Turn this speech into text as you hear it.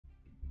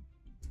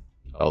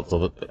Oh,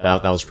 so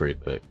that was pretty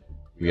quick.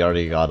 We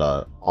already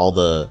got all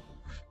the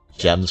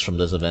gems from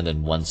this event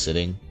in one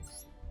sitting.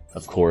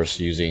 Of course,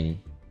 using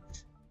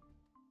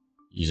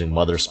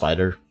Mother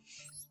Spider.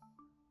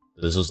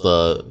 This was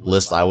the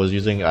list I was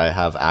using. I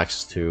have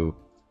access to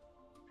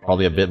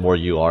probably a bit more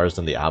URs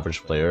than the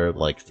average player,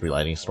 like 3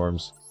 Lightning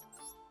Storms.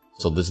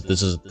 So this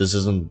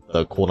isn't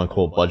the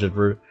quote-unquote budget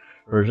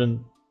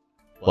version,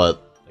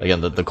 but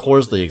again, the core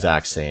is the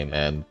exact same,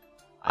 and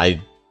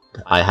I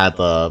had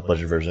the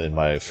budget version in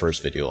my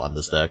first video on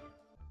this deck.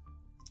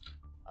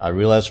 I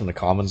realized from the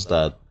comments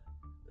that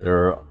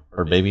there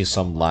are maybe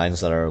some lines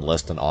that are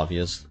less than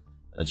obvious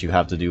that you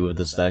have to do with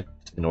this deck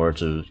in order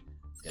to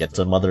get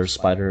to Mother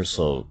Spider,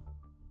 so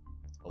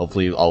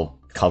hopefully I'll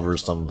cover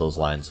some of those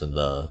lines in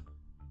the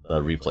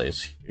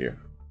replays here.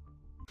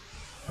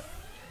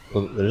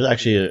 So there's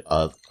actually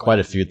quite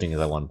a few things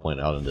I want to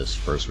point out in this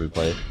first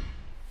replay.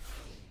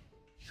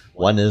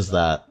 One is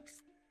that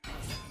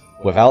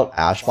without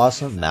Ash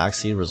Blossom,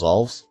 Maxi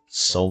resolves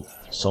so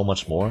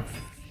much more.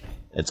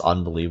 It's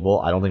unbelievable.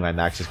 I don't think my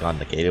Maxi got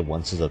negated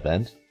once this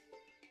event,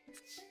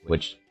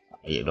 which,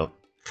 you know,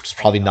 it's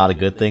probably not a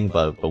good thing,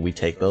 but we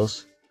take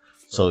those.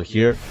 So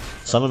here,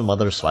 summon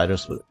Mother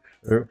Spiders.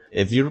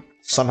 If you're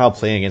somehow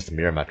playing against the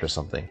Mirror Mech or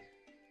something,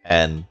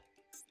 and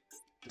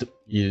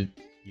you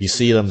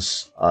see them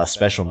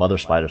special Mother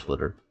Spider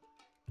Splitter,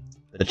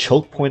 the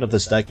choke point of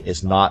this deck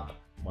is not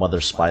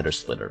Mother Spider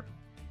Splitter.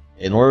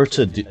 In order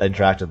to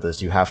interact with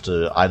this, you have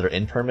to either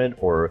impermanent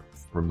or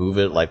remove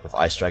it, like with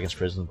Ice Dragon's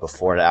Prison,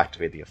 before to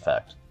activate the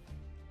effect.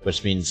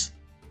 Which means,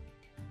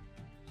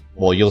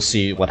 well, you'll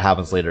see what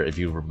happens later if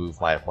you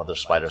remove my Mother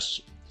Spider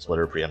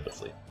Splitter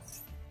preemptively.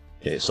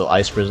 Okay, so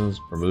Ice Prisons,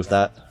 remove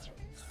that.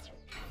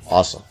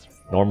 Awesome.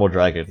 Normal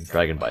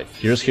Dragon Bite.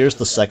 Here's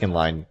the second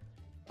line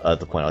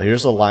to point out.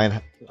 Here's the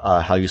line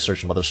how you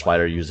search Mother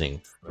Spider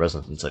using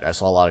Resonance Insect. I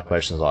saw a lot of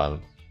questions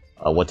on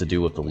what to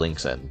do with the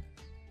links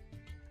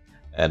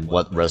and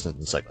what Resonance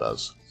Insect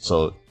does.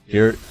 So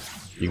here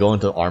you go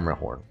into Armor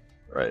Horn,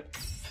 right?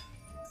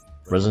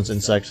 Resonance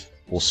Insect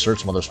will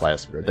search Mother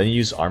Spider. Then you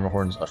use Armor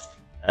Horn's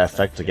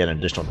effect to get an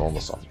additional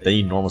normal summon. Then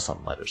you normal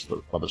summon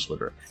Mother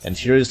Splitter. And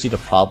here you see the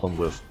problem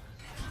with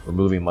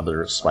removing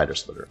Mother Spider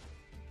Splitter.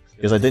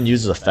 Because I didn't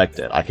use this effect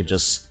yet, I could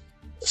just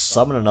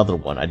summon another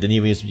one. I didn't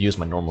even use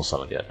my normal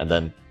summon yet, and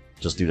then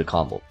just do the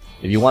combo.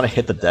 If you want to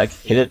hit the deck,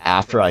 hit it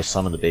after I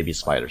summon the baby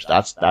spiders.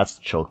 That's the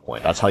choke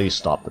point. That's how you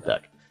stop the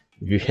deck.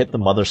 If you hit the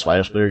Mother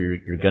Spider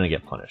Splitter, you're gonna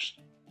get punished.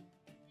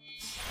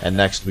 And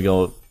next we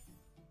go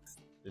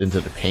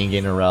into the Pain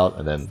Gainer route,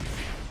 and then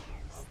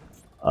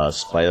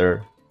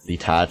Spider,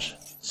 detach,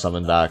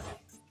 summon back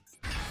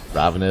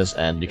Ravenous,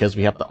 and because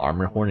we have the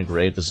Armor Horn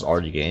engraved, this is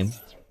already game.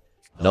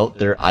 Note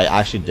there, I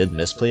actually did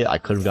misplay. I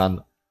could have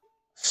gotten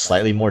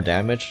slightly more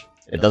damage.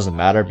 It doesn't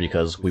matter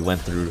because we went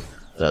through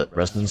the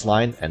Resonance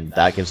line, and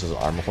that gives us an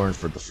Armor Horn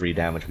for the free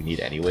damage we need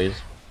anyways.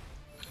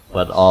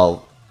 But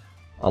I'll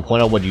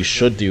point out what you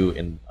should do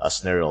in a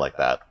scenario like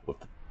that with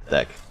the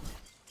deck.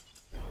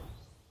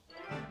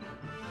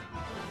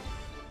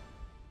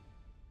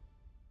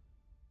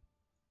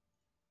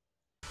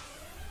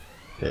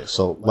 Okay,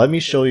 so let me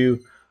show you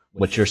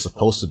what you're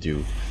supposed to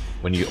do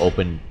when you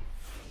open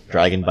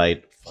Dragon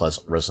Bite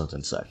plus Resonance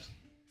Insect.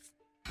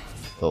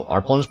 So our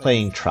opponent's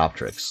playing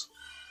Traptrix,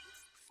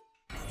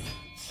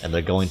 and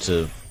they're going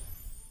to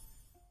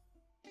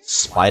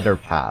Spider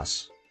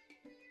Pass,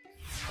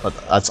 but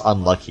that's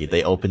unlucky.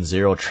 They open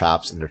 0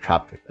 traps in their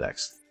Traptrix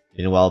decks.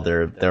 Meanwhile,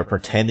 they're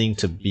pretending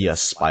to be a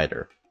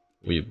spider.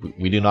 We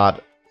do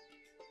not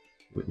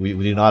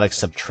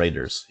accept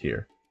traitors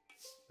here.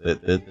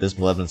 This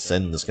Malevolent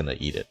Sin is gonna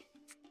eat it.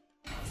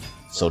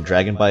 So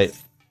Dragon Bite,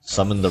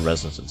 summon the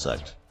Resonance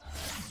Insect.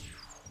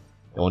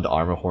 Go into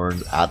Armor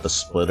Horn, add the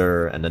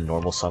Splitter, and then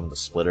normal summon the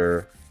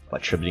Splitter by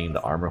tributing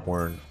the Armor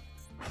Horn.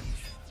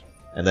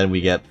 And then we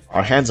get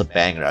our hand's a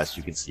banger, as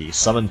you can see.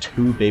 Summon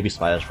 2 baby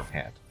spiders from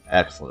hand.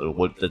 Excellent.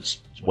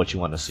 That's what you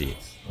want to see.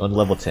 Go into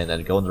level 10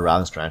 and go into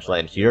Ravenous Tarantula.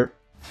 And here,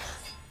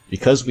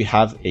 because we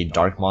have a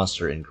Dark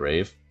Monster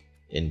engraved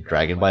in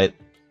Dragon Bite,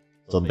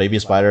 so baby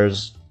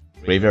spiders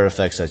graveyard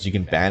effect says you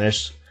can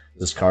banish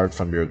this card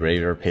from your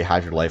graveyard, pay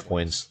half your life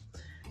points,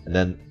 and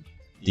then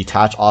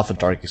detach off a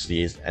Dark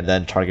Exceed, and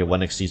then target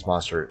 1 Exceed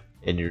monster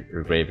in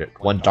your graveyard,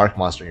 1 Dark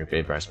Monster in your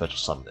graveyard, and special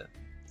summon it.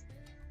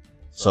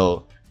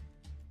 So,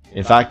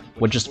 in fact,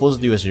 what you're supposed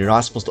to do is you're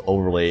not supposed to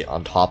overlay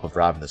on top of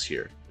Ravenous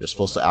here. You're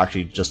supposed to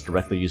actually just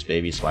directly use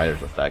Baby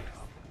Spider's effect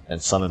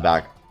and summon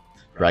back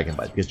Dragon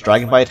Bite, because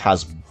Dragon Bite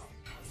has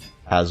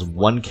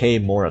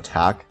 1k more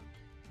attack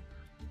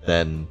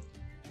than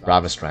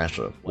Ravenous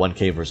Tarantula,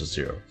 1k versus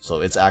 0. So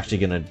it's actually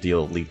gonna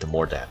lead to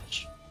more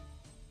damage.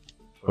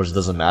 Of course, it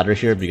doesn't matter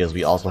here because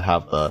we also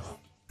have the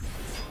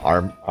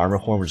Armor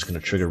Horn, which is going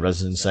to trigger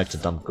Resonance Insect to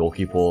dump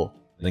Gulky Pole,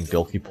 and then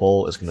Gulky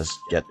Pole is going to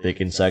get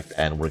Big Insect,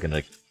 and we're going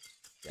to,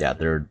 yeah,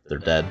 they're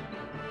dead.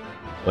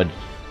 But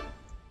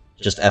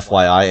just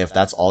FYI, if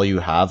that's all you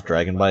have,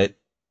 Dragon Bite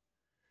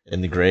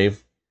in the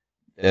grave,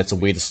 it's a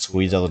way to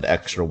squeeze out an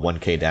extra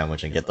 1k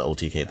damage and get the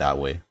OTK that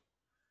way.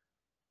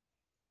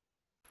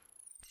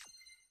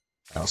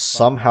 Now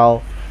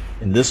somehow,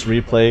 in this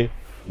replay,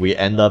 we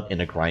end up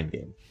in a grind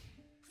game.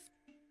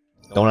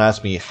 Don't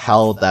ask me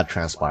how that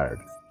transpired.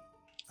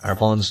 Our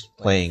opponent's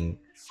playing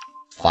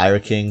Fire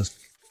Kings.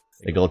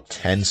 They go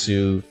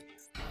Tensu,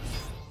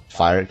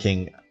 Fire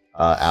King,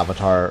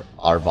 Avatar,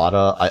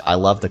 Arvada. I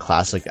love the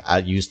classic. I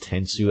use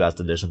Tensu as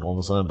the additional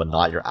normal summon, but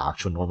not your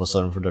actual normal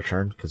summon for the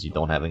turn, because you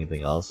don't have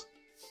anything else.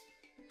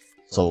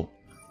 So,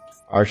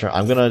 our turn,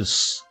 I'm gonna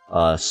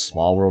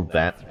Small World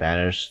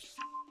Banish.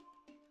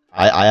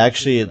 I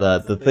actually,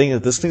 the thing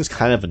is, this thing's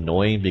kind of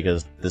annoying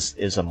because this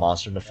is a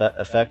monster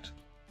effect.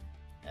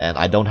 And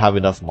I don't have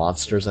enough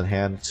monsters in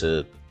hand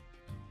to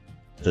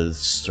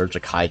search a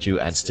kaiju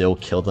and still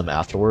kill them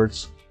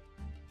afterwards.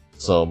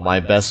 So my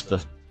best,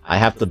 I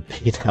have to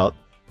bait out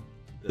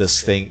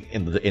this thing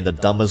in the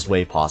dumbest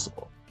way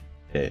possible.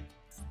 Okay,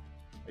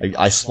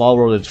 I small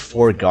worlded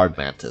 4 Guard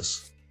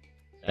Mantis,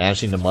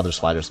 banishing the Mother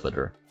Spider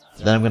Splitter.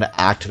 Then I'm gonna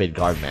activate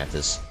Guard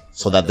Mantis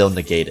so that they'll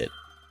negate it.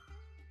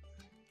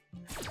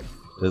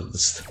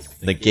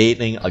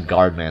 Negating a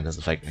Guard Mantis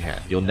effect in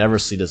hand. You'll never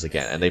see this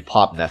again, and they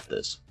pop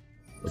Nephthys,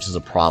 which is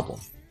a problem.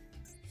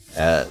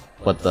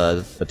 But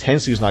the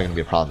Tensu is not going to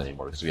be a problem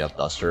anymore because we have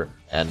Duster,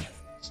 and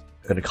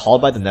I'm going to call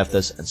by the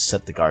Nephthys and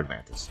set the Guard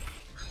Mantis.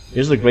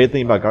 Here's the great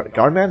thing about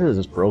Guard Mantis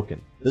is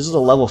broken. This is a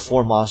level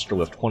 4 monster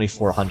with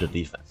 2400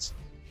 defense.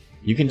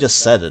 You can just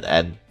set it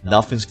and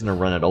nothing's going to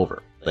run it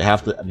over. They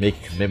have to make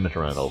a commitment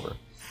to run it over.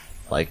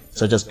 Like,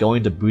 such as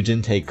going to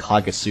Bujinte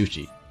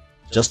Kagetsuchi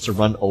just to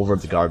run over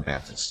the Guard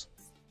Mantis.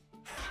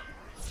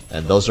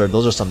 And those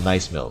are some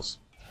nice mills.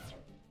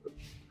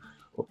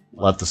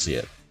 Love to see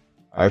it.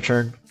 Our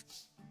turn.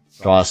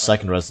 Draw a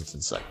second Resonance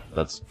Insect.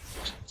 That's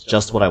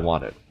just what I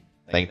wanted.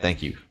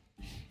 Thank you.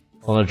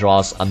 I'm gonna draw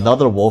us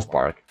another Wolf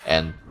Bark,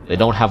 and they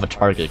don't have a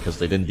target because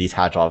they didn't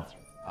detach off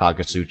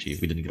Kagetsuchi.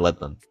 We didn't let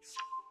them.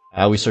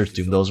 Now we search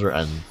Doomdozer,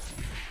 and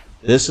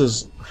this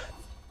is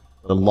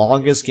the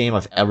longest game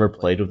I've ever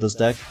played with this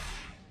deck.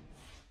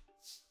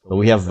 But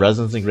we have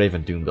Resonance Engrave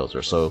and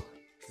Doomdozer, so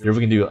here we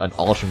can do an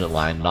alternate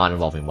line, not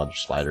involving Mother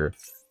Spider.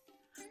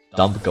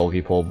 Dump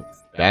Gokipole,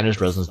 banish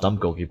Resonance, dump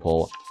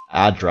Gokipole,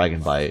 add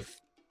Dragon Bite,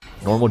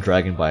 normal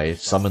Dragon Bite,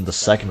 summon the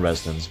second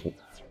Resonance,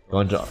 go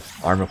into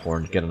Armor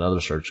Horn, get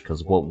another search,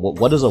 because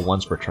what is a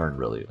once per turn,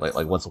 really?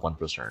 Like what's a once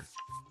per turn?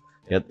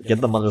 Get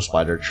the Mother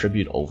Spider,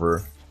 tribute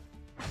over,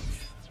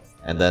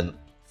 and then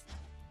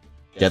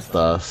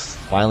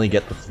finally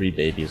get the 3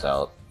 babies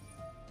out.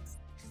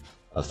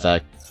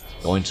 Effect,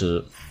 going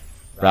to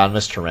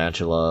Radmus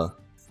Tarantula,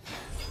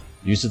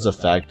 use its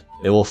effect,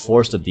 it will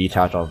force the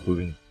detach off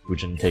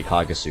Bujinte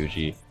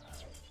Kagetsuchi,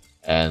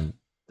 and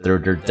they're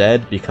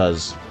dead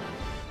because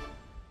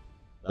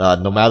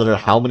no matter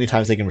how many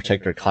times they can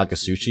protect their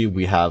Kagetsuchi,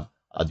 we have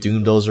a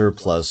Doomdozer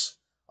plus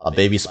a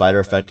Baby Spider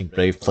effect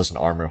engraved plus an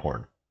Armor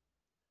Horn.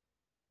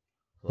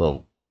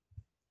 So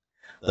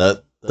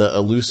the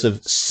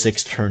elusive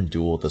 6-turn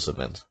duel this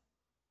event.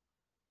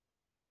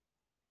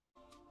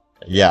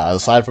 Yeah,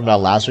 aside from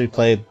that last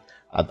replay,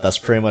 that's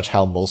pretty much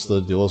how most of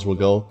the duels will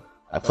go.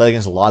 I played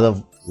against a lot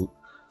of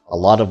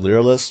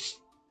Lyralists,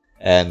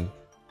 and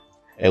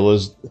it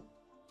was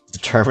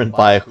determined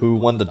by who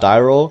won the die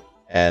roll,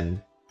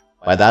 and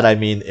by that I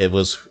mean it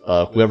was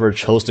whoever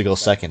chose to go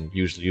second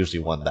usually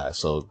won that.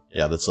 So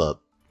yeah, that's a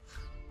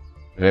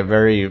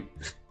very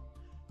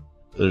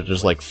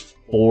there's like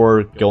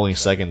 4 going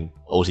second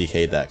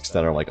OTK decks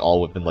that are like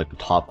all within like the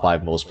top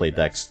 5 most played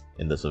decks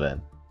in this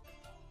event,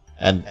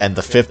 and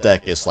the 5th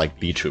deck is like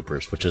B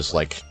Troopers, which is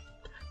like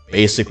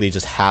basically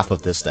just half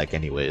of this deck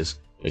anyways,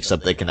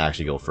 except they can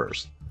actually go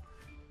first.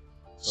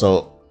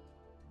 So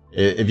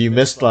if you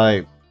missed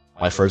my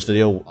first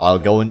video, I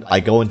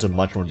go into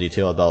much more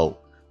detail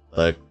about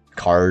the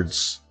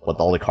cards, what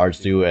all the cards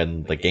do,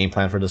 and the game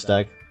plan for this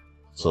deck.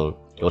 So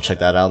go check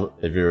that out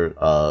if you're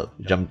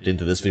jumped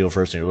into this video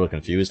first and you're a little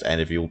confused.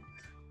 And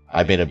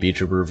I made a B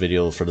Trooper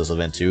video for this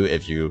event too,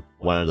 if you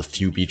one of the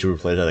few B Trooper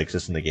players that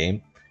exist in the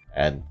game.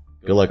 And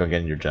good luck on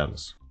getting your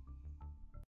gems.